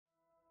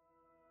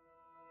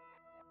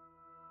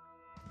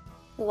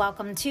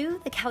Welcome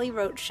to The Kelly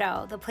Roach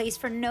Show, the place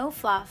for no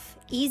fluff,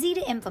 easy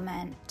to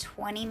implement,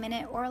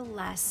 20-minute or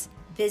less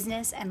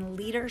business and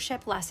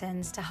leadership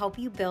lessons to help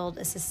you build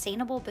a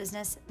sustainable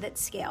business that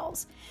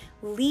scales,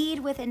 lead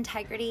with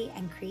integrity,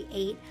 and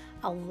create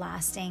a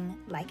lasting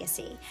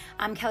legacy.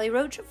 I'm Kelly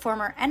Roach,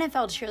 former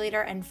NFL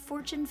cheerleader and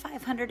Fortune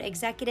 500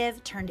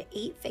 executive turned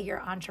 8-figure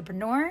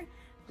entrepreneur.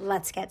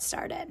 Let's get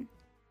started.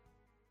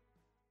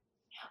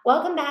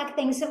 Welcome back.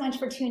 Thanks so much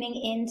for tuning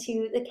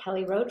into the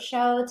Kelly Roach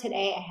Show.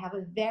 Today I have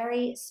a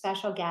very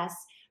special guest,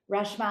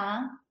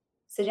 Reshma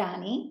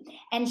Saujani,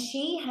 and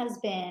she has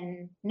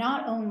been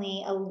not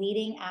only a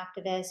leading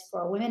activist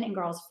for women and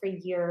girls for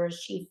years,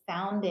 she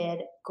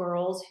founded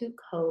Girls Who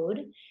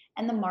Code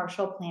and the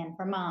Marshall Plan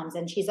for Moms,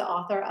 and she's the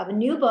author of a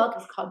new book.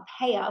 It's called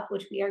Pay Up,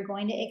 which we are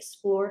going to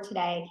explore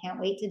today. I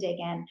can't wait to dig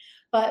in.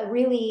 But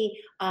really,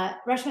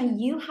 Reshma,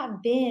 you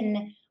have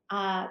been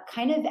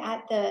kind of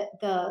at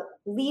the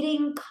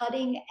leading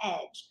cutting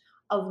edge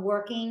of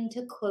working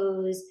to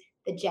close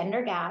the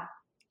gender gap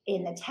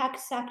in the tech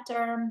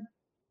sector,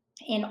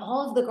 in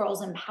all of the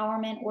girls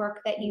empowerment work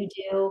that you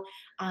do.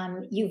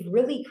 You've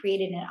really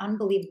created an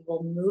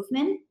unbelievable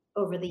movement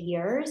over the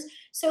years.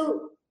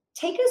 So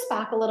take us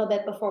back a little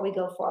bit before we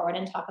go forward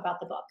and talk about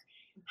the book.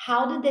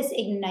 How did this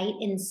ignite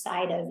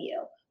inside of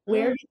you?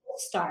 Where did it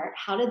start?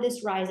 How did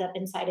this rise up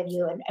inside of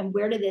you? And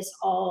where did this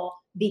all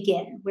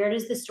begin? Where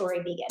does the story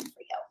begin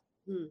for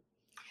you?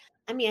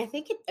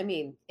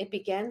 It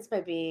begins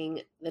by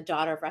being the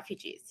daughter of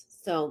refugees.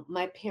 So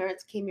my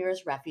parents came here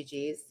as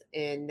refugees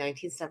in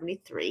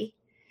 1973,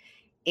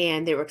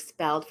 and they were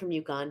expelled from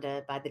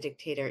Uganda by the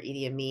dictator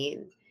Idi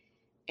Amin.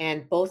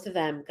 And both of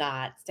them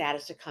got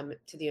status to come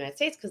to the United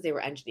States because they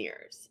were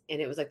engineers.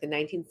 And it was like the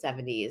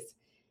 1970s,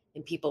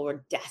 and people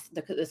were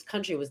this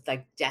country was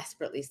like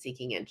desperately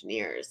seeking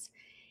engineers.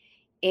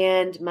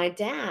 And my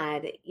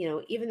dad,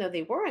 even though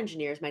they were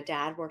engineers, my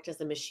dad worked as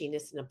a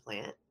machinist in a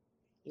plant.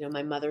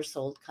 My mother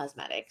sold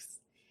cosmetics.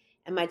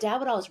 And my dad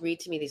would always read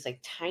to me these like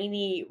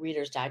tiny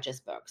Reader's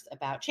Digest books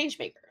about change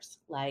makers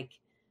like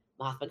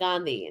Mahatma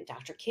Gandhi and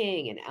Dr.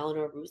 King and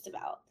Eleanor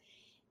Roosevelt.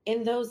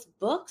 And those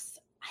books,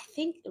 I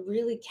think,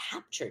 really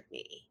captured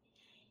me.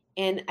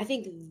 And I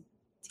think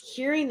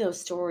hearing those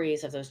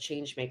stories of those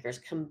change makers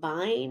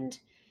combined,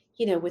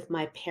 with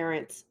my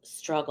parents'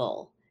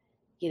 struggle,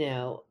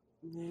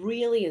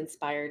 really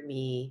inspired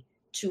me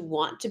to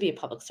want to be a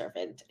public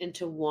servant and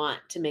to want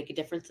to make a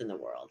difference in the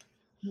world.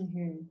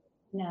 Mm-hmm.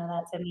 No,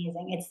 that's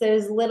amazing. It's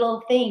those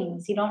little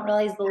things. You don't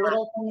realize the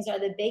little things are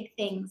the big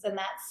things, and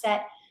that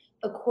set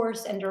the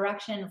course and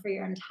direction for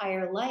your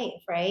entire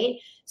life, right?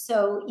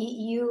 So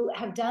you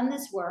have done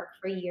this work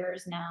for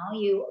years now.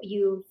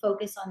 You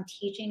focus on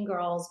teaching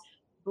girls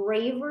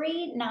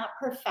bravery, not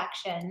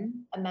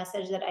perfection, a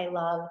message that I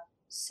love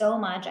so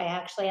much. I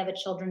actually have a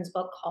children's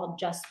book called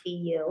Just Be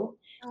You,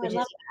 which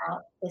is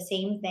about the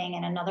same thing,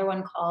 and another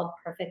one called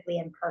Perfectly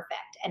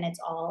Imperfect. And it's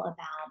all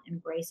about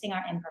embracing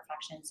our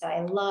imperfections. So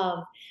I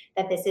love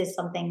that this is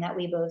something that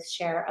we both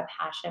share a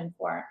passion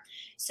for.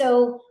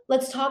 So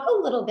let's talk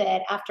a little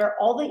bit after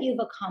all that you've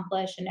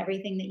accomplished and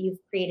everything that you've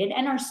created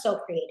and are still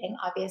creating.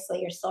 Obviously,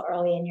 you're still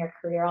early in your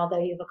career,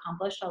 although you've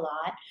accomplished a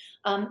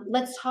lot.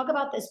 Let's talk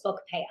about this book,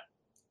 Pay Up.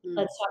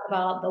 Let's talk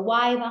about the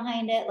why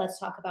behind it. Let's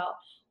talk about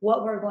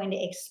what we're going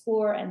to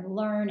explore and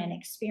learn and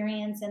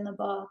experience in the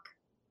book.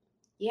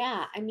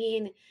 Yeah.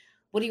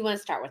 What do you want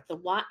to start with? The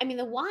why?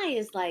 The why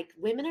is like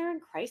women are in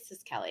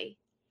crisis, Kelly.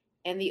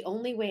 And the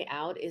only way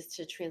out is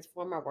to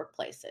transform our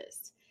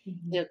workplaces.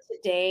 Mm-hmm.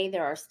 Today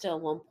there are still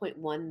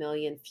 1.1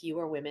 million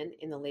fewer women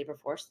in the labor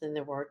force than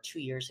there were 2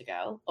 years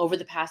ago. Over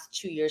the past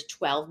 2 years,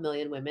 12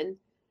 million women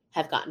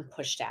have gotten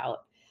pushed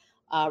out.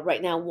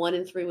 Right now, 1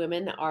 in 3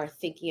 women are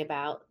thinking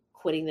about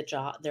quitting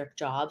their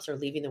jobs or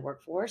leaving the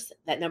workforce.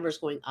 That number is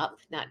going up,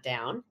 not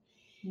down.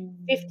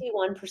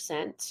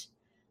 51%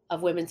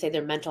 of women say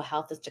their mental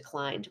health has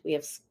declined. We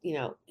have,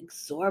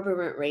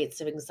 exorbitant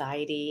rates of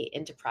anxiety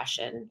and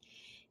depression.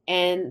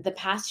 And the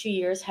past few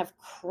years have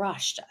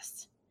crushed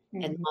us,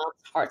 and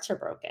moms' hearts are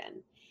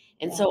broken.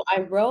 And so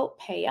I wrote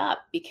Pay Up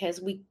because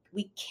we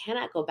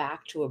cannot go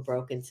back to a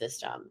broken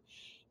system.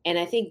 And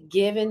I think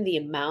given the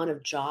amount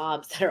of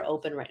jobs that are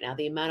open right now,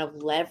 the amount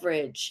of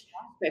leverage,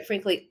 quite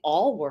frankly,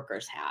 all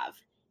workers have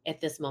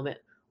at this moment,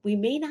 we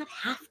may not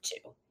have to.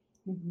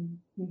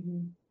 Mm-hmm.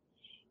 Mm-hmm.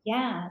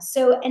 Yeah.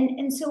 So,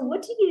 and so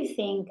what do you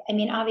think?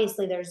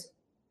 Obviously there's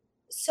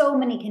so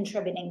many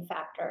contributing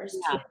factors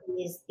to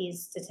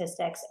these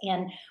statistics,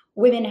 and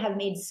women have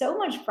made so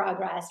much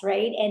progress,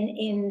 right? And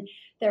in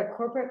their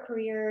corporate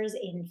careers,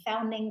 in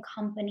founding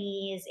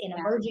companies, in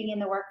emerging in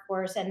the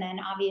workforce. And then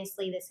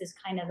obviously this is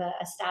kind of a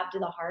stab to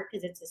the heart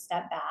because it's a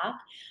step back.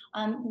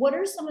 What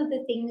are some of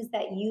the things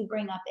that you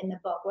bring up in the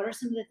book? What are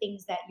some of the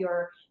things that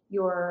you're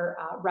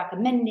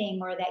recommending,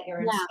 or that you're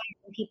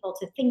inspiring people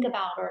to think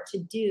about or to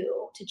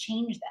do to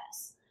change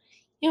this?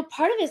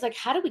 Part of it is like,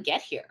 how do we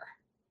get here?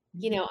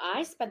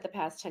 I spent the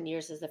past 10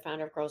 years as the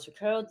founder of Girls Who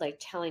Code, like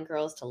telling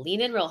girls to lean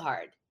in real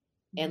hard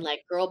and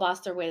like girl boss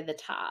their way to the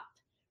top,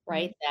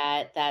 right?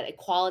 That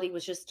equality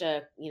was just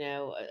an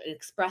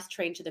express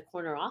train to the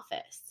corner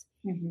office.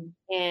 Mhm.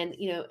 And,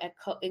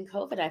 in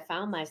COVID, I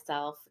found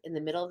myself in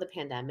the middle of the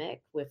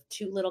pandemic with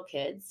two little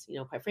kids,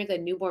 quite frankly, a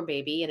newborn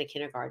baby and a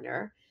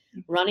kindergartner,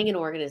 running an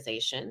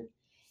organization.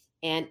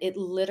 And it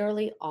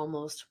literally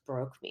almost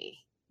broke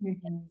me.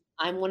 Mhm.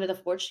 I'm one of the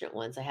fortunate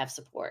ones. I have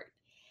support.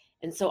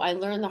 And so I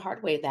learned the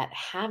hard way that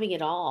having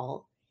it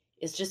all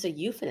is just a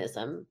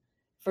euphemism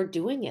for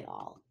doing it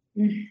all.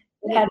 Mhm.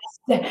 And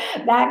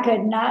it That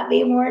could not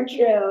be more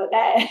true.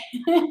 That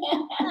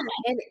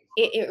And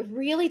it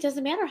really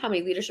doesn't matter how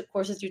many leadership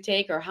courses you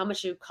take or how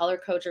much you color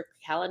code your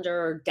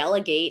calendar or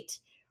delegate,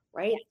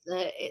 right?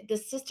 The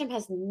system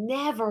has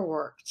never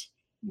worked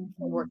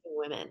for Mhm. working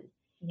women.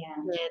 Yeah.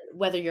 And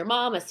whether you're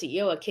mom, a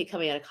CEO, a kid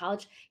coming out of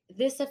college,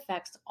 this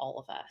affects all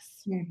of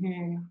us.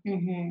 Mhm.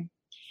 Mhm.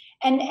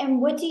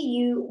 And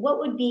what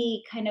would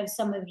be kind of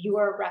some of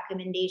your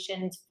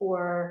recommendations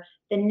for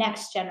the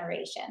next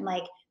generation,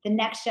 like the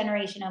next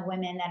generation of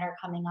women that are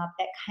coming up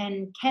that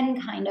can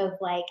kind of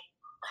like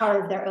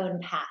carve their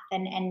own path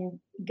and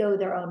go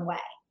their own way?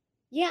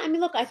 Yeah, I mean,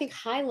 look, I think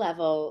high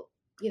level,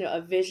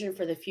 a vision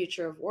for the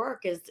future of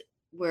work is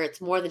where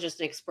it's more than just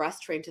an express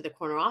train to the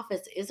corner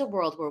office, is a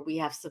world where we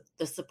have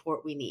the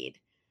support we need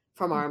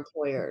from our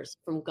employers,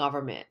 from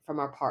government, from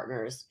our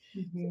partners to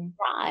Mhm.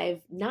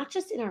 thrive, not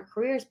just in our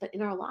careers, but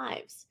in our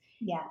lives.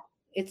 Yeah.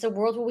 It's a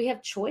world where we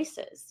have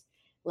choices,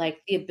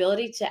 like the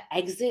ability to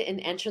exit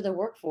and enter the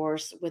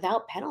workforce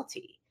without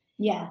penalty.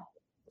 Yeah.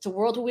 It's a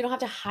world where we don't have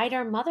to hide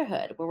our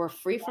motherhood, where we're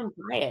free from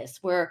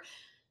bias, where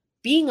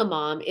being a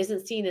mom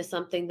isn't seen as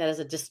something that is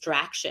a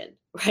distraction,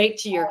 right,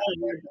 to your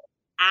career, but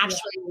Yeah.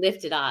 actually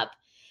lifted up.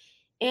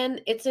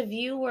 And it's a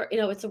view where,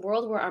 it's a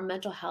world where our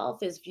mental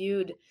health is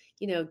viewed,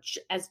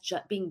 as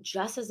being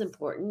just as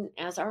important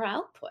as our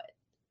output.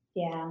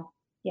 Yeah.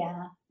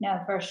 Yeah.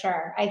 No, for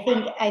sure. I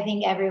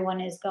think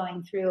everyone is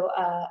going through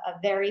a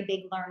very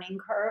big learning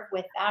curve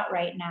with that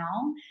right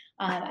now.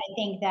 I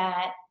think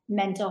that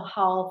mental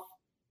health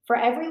for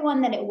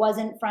everyone that it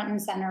wasn't front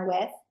and center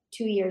with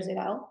 2 years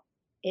ago,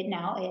 it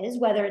now is,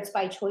 whether it's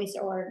by choice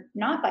or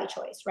not by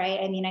choice, right?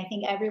 I mean, I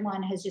think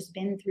everyone has just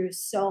been through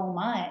so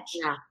much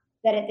Yeah.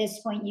 that at this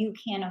point you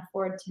can't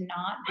afford to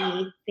not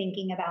be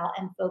thinking about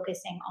and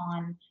focusing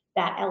on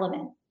that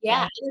element,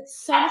 Yeah, right? and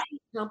it's so much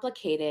more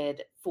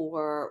complicated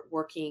for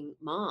working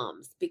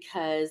moms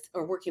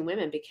or working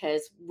women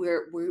because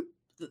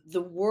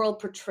the world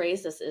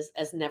portrays us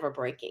as never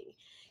breaking.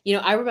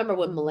 I remember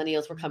when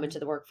millennials were coming to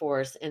the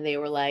workforce and they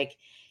were like,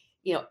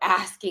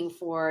 asking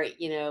for,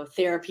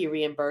 therapy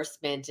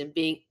reimbursement and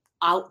being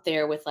out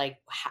there with like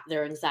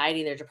their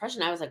anxiety, their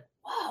depression. I was like,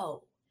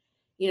 whoa,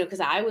 because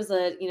I was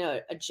a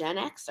Gen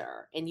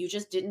Xer and you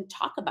just didn't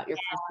talk about your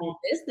personal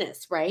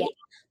business, Yeah. right?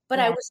 But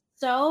I Yeah. was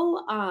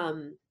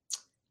so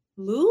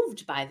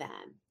moved by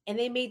them and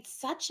they made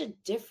such a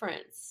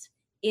difference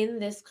in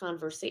this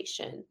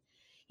conversation.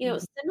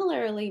 Mhm.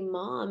 Similarly,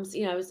 moms,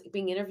 I was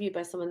being interviewed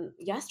by someone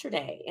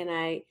yesterday and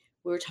we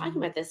were talking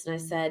about this and I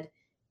said,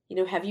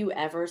 have you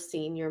ever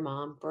seen your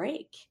mom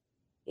break?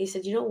 And he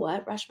said, you know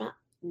what, Reshma?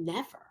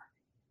 Never.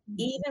 Mhm.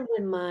 Even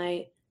when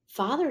my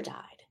father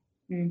died,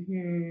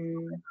 Mhm.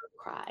 I would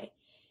cry.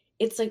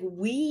 It's like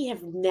we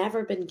have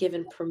never been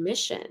given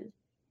permission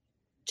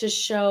to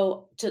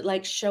show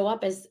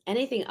up as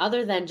anything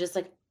other than just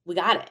like, we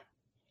got it.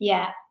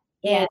 Yeah.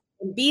 Yeah.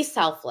 And be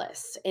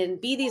selfless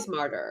and be these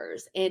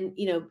martyrs and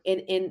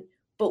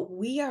but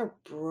we are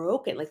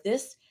broken. Like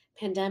this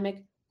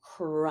pandemic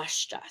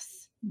crushed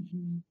us.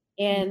 Mhm.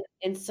 Mm.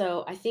 And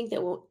so I think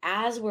that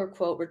as we're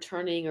quote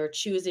returning or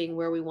choosing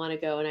where we want to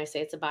go, and I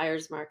say it's a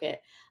buyer's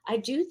market, I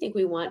do think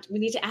we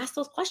need to ask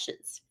those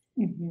questions.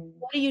 Mhm.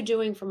 What are you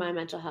doing for my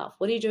mental health?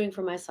 What are you doing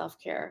for my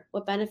self-care?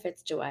 What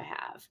benefits do I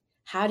have?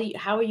 How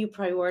are you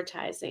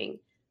prioritizing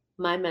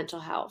my mental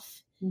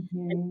health? And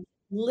Mhm.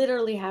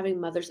 literally having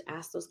mothers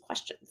ask those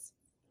questions.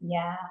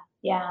 Yeah.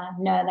 Yeah.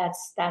 No,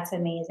 that's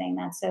amazing.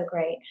 That's so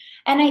great.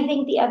 And I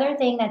think the other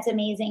thing that's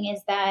amazing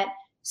is that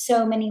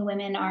so many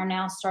women are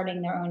now starting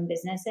their own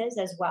businesses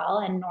as well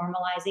and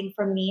normalizing.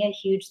 For me, a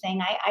huge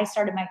thing. I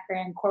started my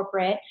career in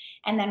corporate.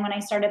 And then when I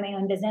started my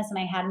own business and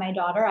I had my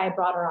daughter, I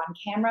brought her on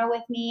camera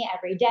with me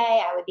every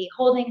day. I would be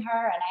holding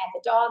her and I had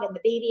the dog and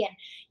the baby. And,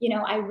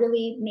 I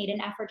really made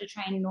an effort to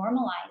try and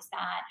normalize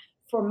that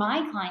for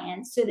my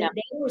clients so that Yeah.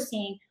 they were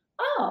seeing,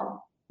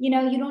 oh, you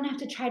don't have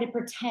to try to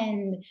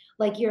pretend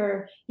like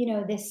you're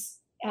this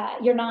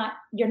we're not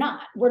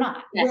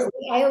Yes.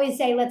 I always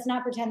say let's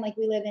not pretend like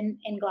we live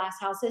in glass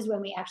houses when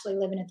we actually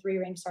live in a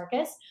three-ring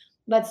circus.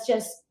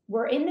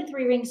 We're in the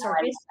three-ring I love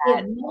circus. We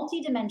have that.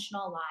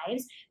 multi-dimensional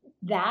lives.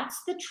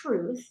 That's the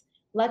truth.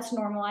 Let's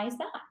normalize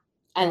that.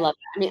 I Right. love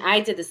that. I mean, I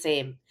did the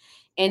same.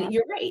 Yeah. And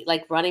you're right.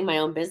 Like running my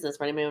own business,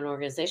 running my own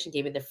organization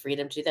gave me the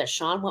freedom to do that.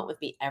 Sean went with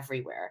me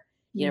everywhere,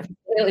 from Mhm.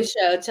 the daily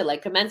show to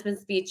like commencement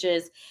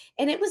speeches.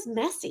 And it was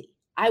messy.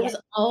 I Yeah.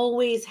 was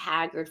always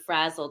haggard,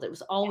 frazzled. It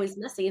was always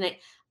messy. And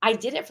I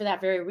did it for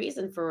that very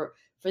reason for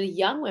the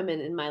young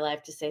women in my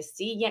life to say,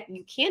 see, yeah,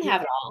 you can't Yeah.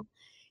 have it all.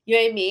 You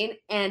know what I mean?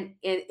 And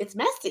it's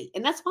messy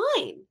and that's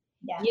fine.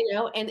 Yeah.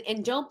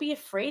 And don't be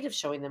afraid of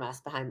showing the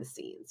mess behind the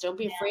scenes. Don't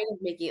be afraid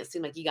of making it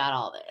seem like you got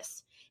all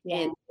this. Yeah.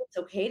 And it's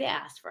okay to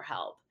ask for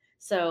help.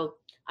 So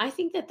I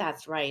think that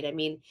that's right. I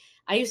mean,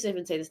 I used to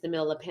even say this in the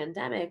middle of the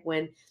pandemic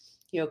when,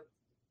 you know,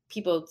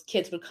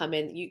 kids would come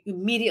in, you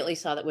immediately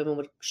saw that women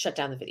would shut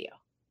down the video,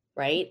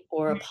 right?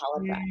 Or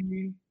apologize.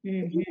 Mhm.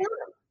 Mhm.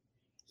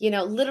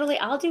 Literally,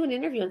 I'll do an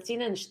interview on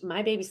CNN, and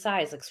my baby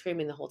Sai is like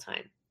screaming the whole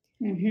time.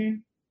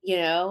 Mhm.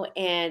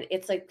 And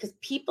it's like, because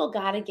people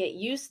got to get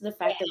used to the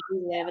fact that we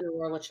live in a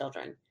world with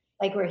children.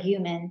 Like we're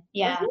human. We're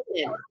Yeah.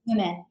 human.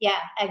 Human. Yeah,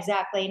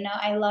 exactly. No,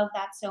 I love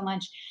that so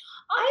much.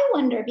 I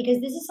wonder because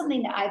this is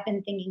something that I've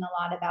been thinking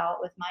a lot about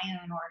with my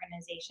own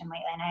organization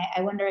lately, and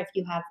I wonder if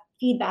you have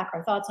feedback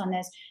or thoughts on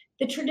this.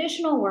 The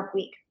traditional work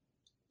week.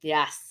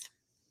 Yes.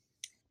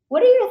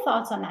 What are your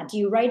thoughts on that? Do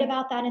you write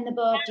about that in the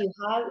book? Do you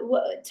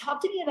have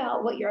talk to me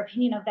about what your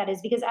opinion of that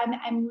is? Because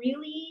I'm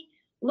really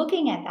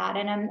looking at that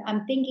and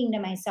I'm thinking to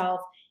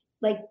myself,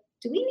 like,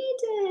 do we need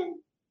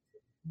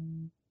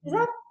to? Is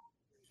that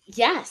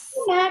Yes.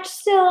 match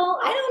still?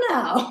 I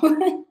don't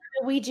know.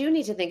 We do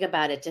need to think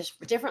about it just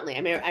differently.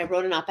 I mean, I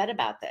wrote an op-ed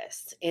about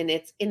this, and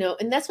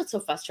and that's what's so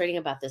frustrating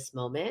about this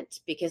moment,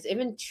 because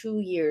even 2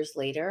 years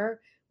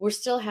later, we're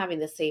still having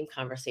the same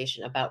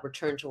conversation about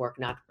return to work,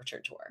 not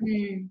return to work.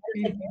 It's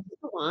like, Mhm.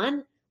 let's go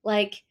on,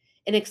 like,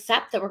 and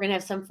accept that we're going to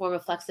have some form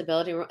of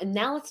flexibility. And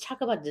now let's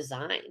talk about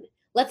design.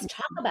 Let's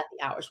talk about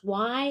the hours.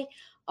 Why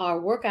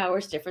are work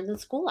hours different than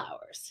school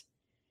hours?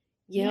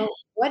 Yeah.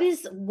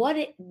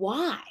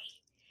 Why?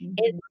 And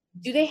Mhm.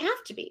 do they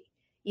have to be?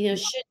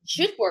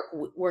 Should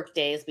work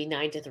days be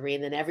 9 to 3,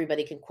 and then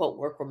everybody can quote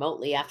work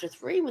remotely after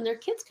 3 when their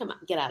kids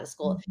get out of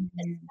school,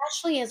 Mhm.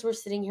 especially as we're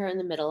sitting here in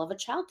the middle of a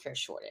childcare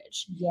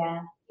shortage.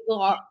 Yeah.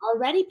 People are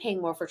already paying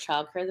more for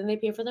childcare than they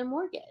pay for their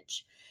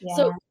mortgage.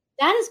 So Yeah.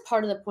 that is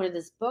part of the point of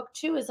this book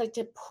too, is like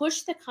to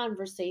push the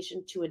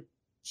conversation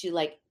to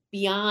like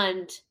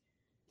beyond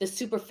the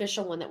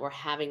superficial one that we're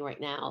having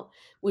right now,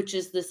 which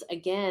is this,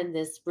 again,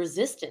 this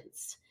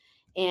resistance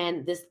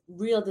and this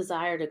real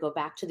desire to go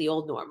back to the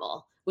old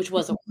normal, which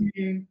wasn't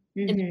Mhm.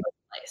 in the Mhm. first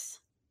place.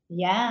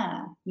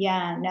 Yeah.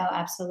 Yeah. No,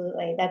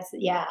 absolutely. That's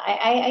yeah,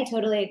 I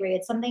totally agree.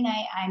 It's something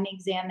I'm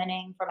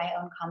examining for my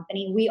own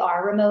company. We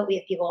are remote. We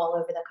have people all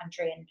over the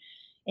country and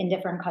in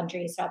different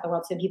countries throughout the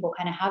world. So people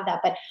kind of have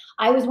that. But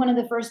I was one of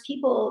the first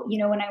people,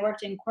 when I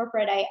worked in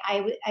corporate,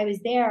 I was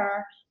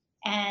there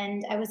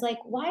and I was like,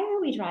 why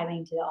are we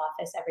driving to the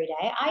office every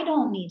day? I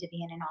don't need to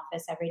be in an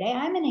office every day.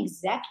 I'm an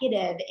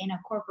executive in a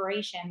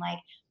corporation. Like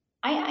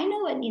I know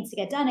what needs to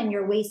get done and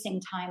you're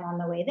wasting time on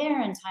the way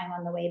there and time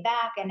on the way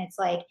back. And it's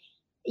like,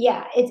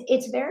 yeah,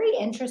 it's very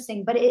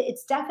interesting, but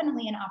it's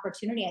definitely an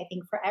opportunity, I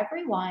think, for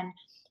everyone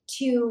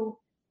to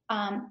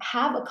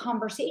have a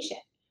conversation,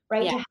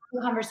 right? Yeah. To have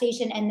a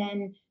conversation and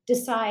then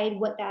decide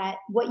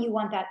what you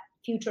want that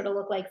future to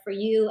look like for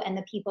you and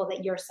the people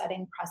that you're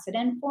setting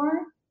precedent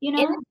for, you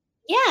And know?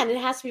 yeah, and it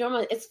has to be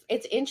normal.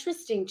 It's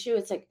interesting too.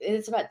 It's like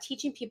it's about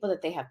teaching people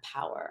that they have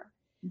power.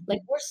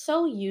 Like, Mhm. we're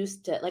so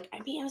used to, like, I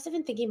mean, I was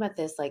even thinking about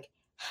this, like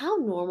how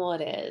normal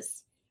it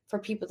is for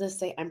people to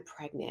say, I'm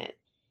pregnant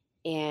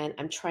and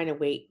I'm trying to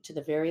wait to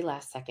the very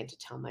last second to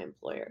tell my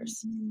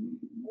employers. Mhm.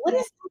 What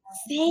Yeah, does that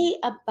say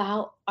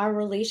about our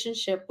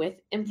relationship with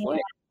yeah,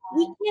 employers?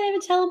 We can't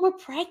even tell them we're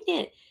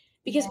pregnant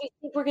because yeah, we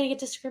think we're gonna get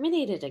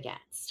discriminated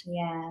against,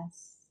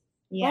 yes.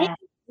 right? Yeah,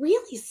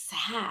 Really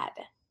sad.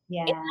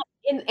 And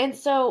yeah. and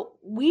so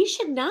we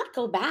should not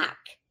go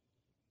back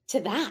to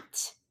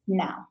that.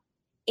 No.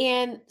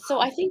 And so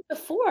I think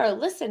before,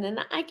 listen,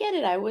 and I get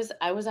it. I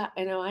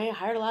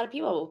hired a lot of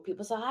people.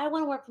 People say, I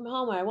want to work from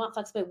home or I want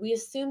flexibility. We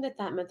assumed that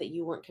that meant that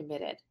you weren't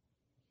committed.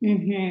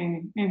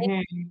 Mhm.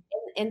 Mhm.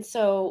 And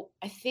so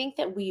I think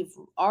that we've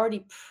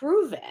already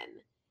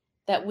proven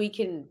that we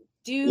can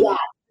do Yeah.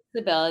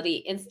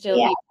 flexibility and still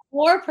Yeah. be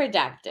more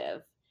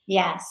productive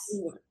Yes.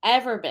 than we've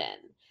ever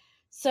been.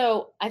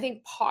 So I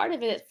think part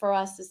of it for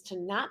us is to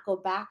not go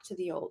back to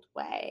the old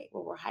way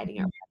where we're hiding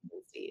our Mhm.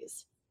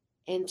 pregnancies,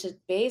 and to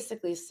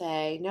basically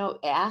say, no,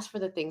 ask for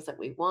the things that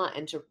we want,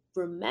 and to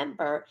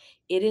remember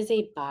it is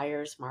a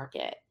buyer's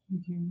market,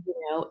 Mhm.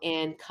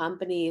 and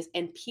companies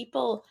and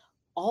people,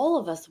 all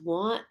of us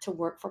want to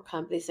work for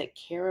companies that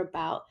care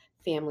about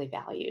family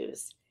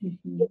values. Mhm.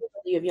 Whether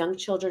you have young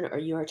children, or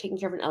you are taking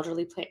care of an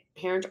elderly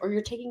parent, or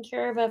you're taking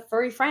care of a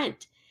furry friend.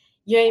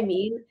 You know what I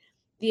mean?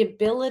 The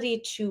ability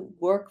to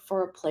work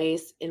for a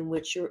place in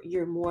which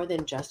you're more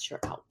than just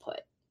your output.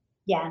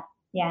 Yeah,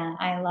 yeah,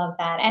 I love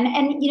that. And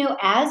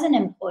as an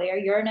employer,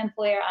 you're an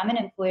employer, I'm an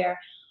employer.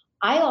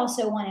 I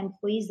also want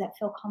employees that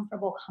feel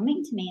comfortable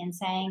coming to me and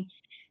saying,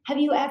 "Have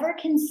you ever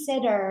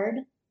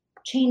considered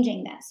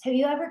changing this? Have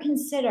you ever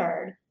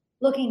considered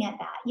looking at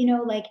that?"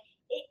 Like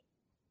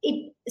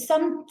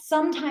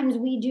sometimes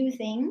we do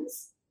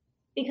things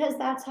because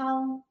that's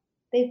how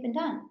they've been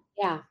done.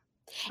 Yeah.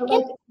 But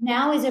And like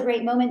now is a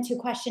great moment to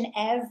question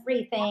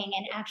everything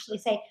and actually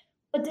say,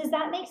 but does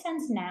that make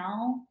sense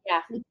now?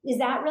 yeah. Like, is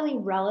that really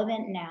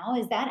relevant now?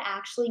 Is that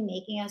actually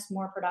making us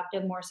more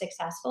productive, more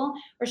successful?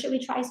 Or should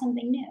we try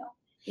something new?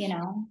 you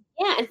know?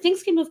 Yeah, and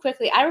things can move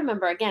quickly. I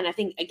remember again, I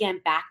think again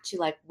back to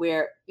like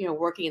where,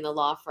 working in the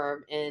law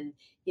firm in,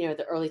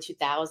 the early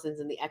 2000s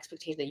and the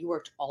expectation that you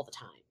worked all the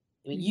time.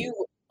 I mean, Mhm.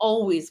 you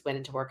always went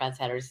into work on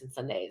Saturdays and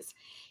Sundays.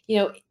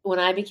 When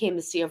I became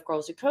the CEO of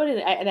Girls Who Coded,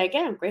 and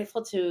again, I'm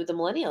grateful to the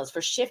millennials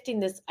for shifting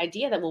this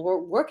idea that well,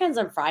 work ends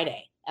on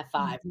Friday at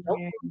 5. Don't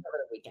work Mhm. over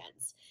the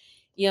weekends.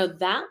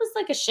 That was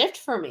like a shift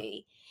for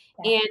me,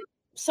 Yeah. and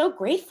so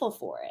grateful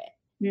for it.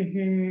 So,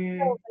 Mhm.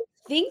 like,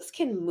 things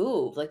can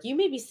move. Like, you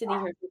may be sitting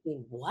here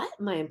thinking, "What?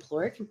 My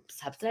employer can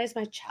subsidize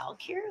my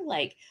childcare?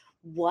 Like,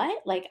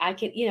 what? Like, I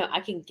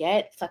can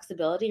get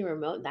flexibility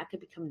remote, and that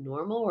could become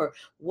normal, or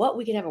what?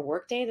 We could have a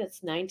work day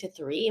that's 9 to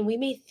 3." And we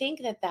may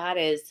think that that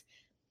is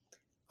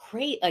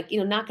great, like,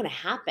 not gonna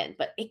happen,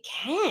 but it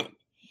can.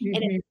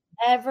 And if Mhm.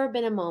 ever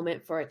been a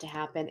moment for it to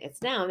happen,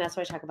 it's now. And that's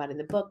what I talk about in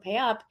the book, Pay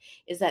Up,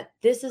 is that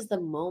this is the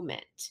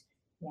moment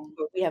Yeah.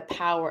 where we have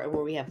power and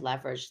where we have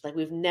leverage like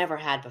we've never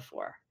had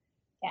before.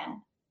 Yeah.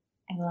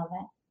 I love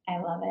it. I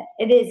love it.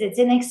 It is. It's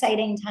an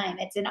exciting time.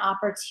 It's an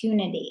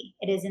opportunity.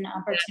 It is an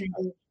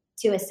opportunity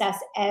to assess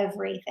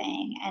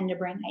everything and to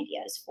bring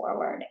ideas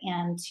forward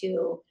and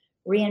to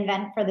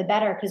reinvent for the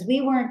better. Because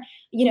we weren't,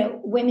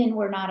 women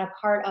were not a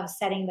part of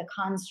setting the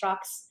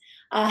constructs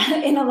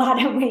in a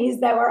lot of ways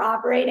that we're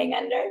operating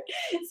under.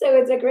 So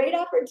it's a great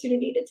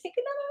opportunity to take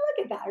another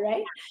look at that,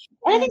 right?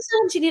 And I And think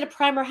sometimes you need a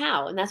primer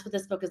how, and that's what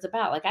this book is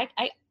about. Like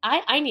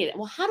I need it.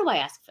 Well, how do I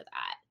ask for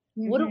that?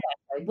 What do mhm,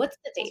 I say? What's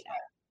the that's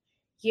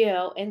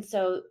data? And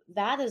so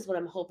that is what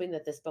I'm hoping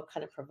that this book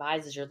kind of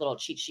provides is your little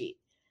cheat sheet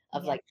right.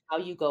 of Yeah. like how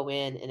you go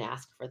in and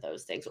ask for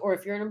those things. Or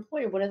if you're an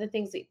employer, what are the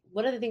things that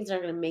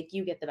are going to make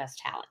you get the best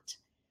talent?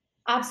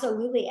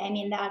 Absolutely. I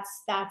mean,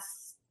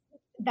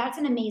 that's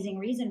an amazing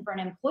reason for an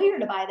employer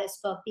to buy this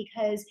book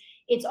because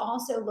it's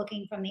also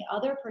looking from the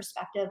other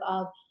perspective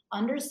of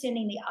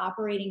understanding the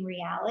operating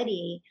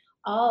reality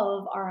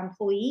of our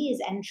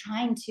employees and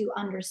trying to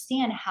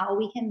understand how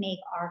we can make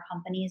our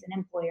companies an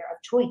employer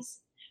of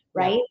choice,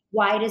 Yep. right?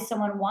 Why does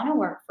someone want to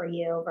work for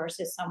you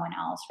versus someone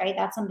else, right?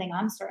 That's something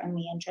I'm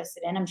certainly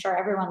interested in. I'm sure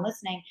everyone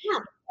listening Yeah.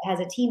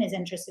 has a team is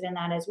interested in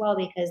that as well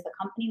because the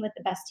company with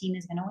the best team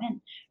is going to win,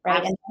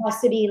 right? And Absolutely. it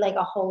has to be like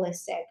a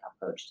holistic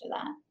approach to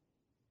that.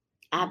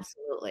 Yeah.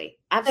 Absolutely.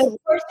 So Absolutely.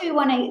 first, we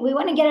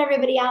want to get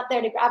everybody out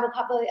there to grab a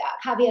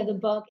copy of the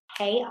book.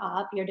 Pay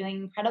Up. You're doing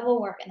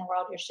incredible work in the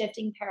world. You're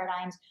shifting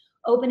paradigms,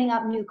 opening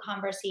up new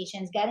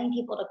conversations, getting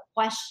people to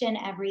question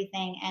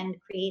everything, and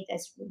create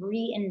this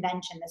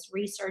reinvention, this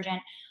resurgent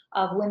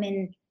of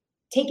women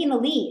taking the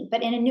lead,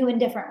 but in a new and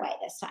different way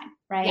this time,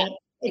 Yeah. right?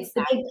 It's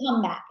the big Exactly.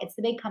 comeback. It's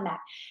the big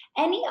comeback.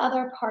 Any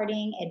other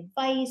parting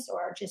advice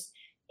or just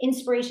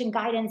inspiration,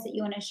 guidance that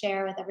you want to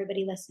share with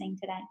everybody listening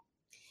today?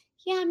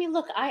 Yeah. I mean,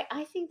 look,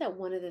 I think that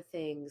one of the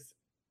things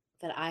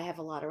that I have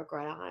a lot of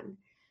regret on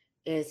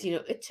is,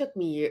 it took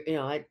me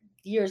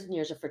years and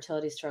years of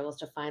fertility struggles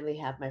to finally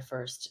have my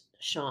first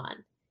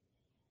Sean.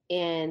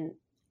 And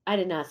I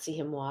did not see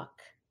him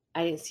walk.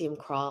 I didn't see him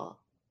crawl.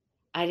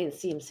 I didn't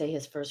see him say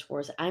his first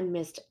words. I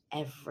missed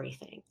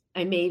everything.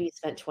 I maybe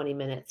spent 20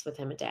 minutes with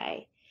him a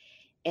day.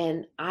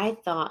 And I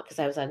thought, because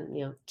I was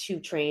on, 2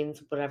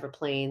 trains, whatever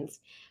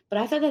planes, but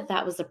I thought that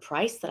that was the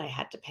price that I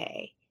had to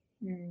pay,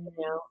 Mm,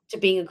 to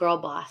being a girl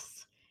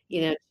boss,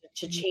 mm,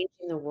 to mm,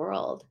 changing the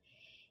world.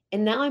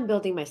 And now I'm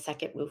building my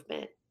second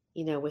movement,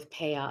 with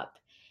Pay Up.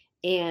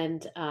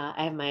 And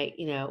I have my,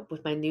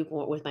 with my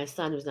newborn, with my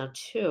son who's now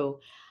 2,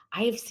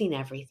 I have seen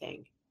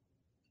everything.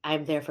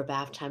 I'm there for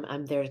bath time.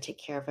 I'm there to take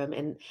care of him.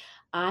 And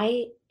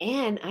I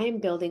am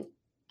building,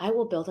 I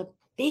will build a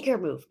bigger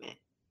movement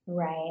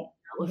right.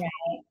 with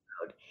Right.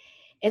 road.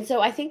 And so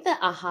I think the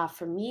aha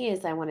for me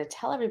is I want to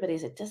tell everybody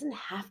is it doesn't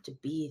have to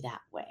be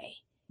that way.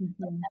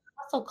 Mhm,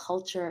 Hustle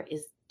culture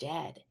is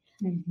dead.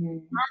 mhm.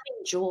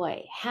 Having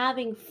joy,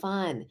 having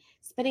fun,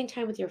 spending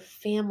time with your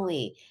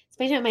family,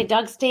 spending time with my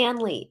dog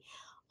Stanley.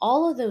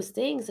 All of those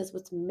things is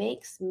what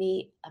makes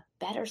me a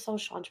better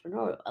social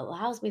entrepreneur. It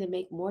allows me to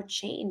make more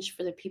change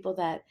for the people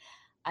that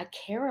I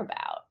care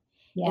about.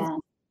 And Yeah,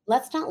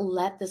 let's not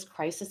let this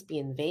crisis be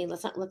in vain.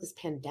 Let's not let this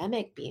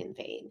pandemic be in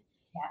vain.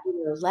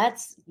 yeah.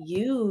 Let's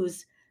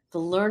use the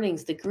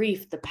learnings, the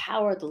grief, the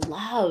power, the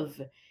love,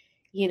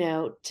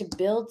 to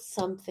build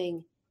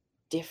something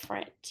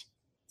different.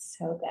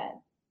 So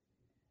good.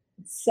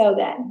 So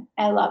good.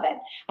 I love it.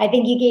 I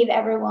think you gave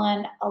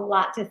everyone a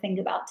lot to think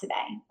about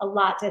today, a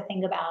lot to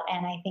think about.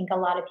 And I think a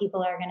lot of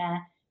people are going to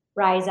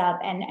rise up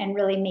and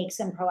really make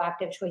some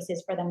proactive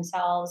choices for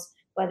themselves,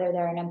 whether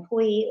they're an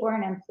employee or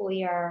an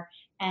employer.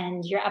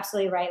 And you're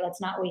absolutely right.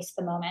 Let's not waste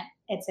the moment.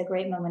 It's a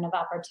great moment of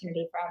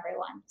opportunity for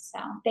everyone. So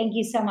thank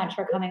you so much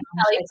for coming on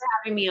the Kelly, show. for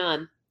having me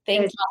on. It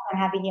Thank was awesome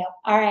having you.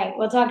 All right.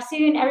 We'll talk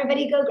soon.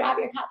 Everybody go grab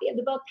your copy of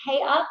the book,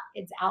 Pay Up.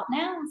 It's out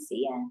now.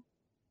 See ya.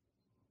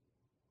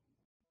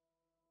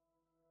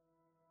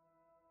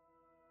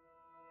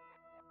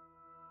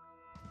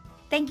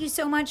 Thank you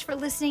so much for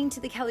listening to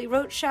The Kelly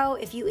Roach Show.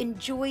 If you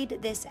enjoyed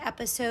this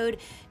episode,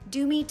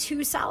 do me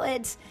 2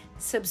 solids.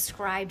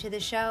 Subscribe to the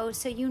show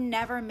so you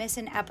never miss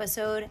an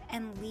episode,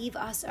 and leave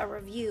us a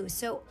review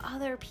so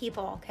other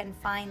people can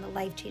find the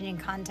life-changing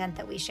content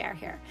that we share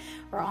here.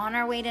 We're on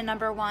our way to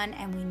 #1,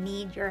 and we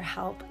need your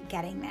help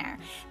getting there.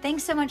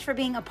 Thanks so much for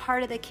being a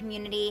part of the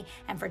community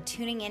and for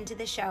tuning into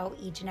the show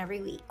each and every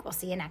week. We'll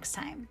see you next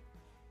time.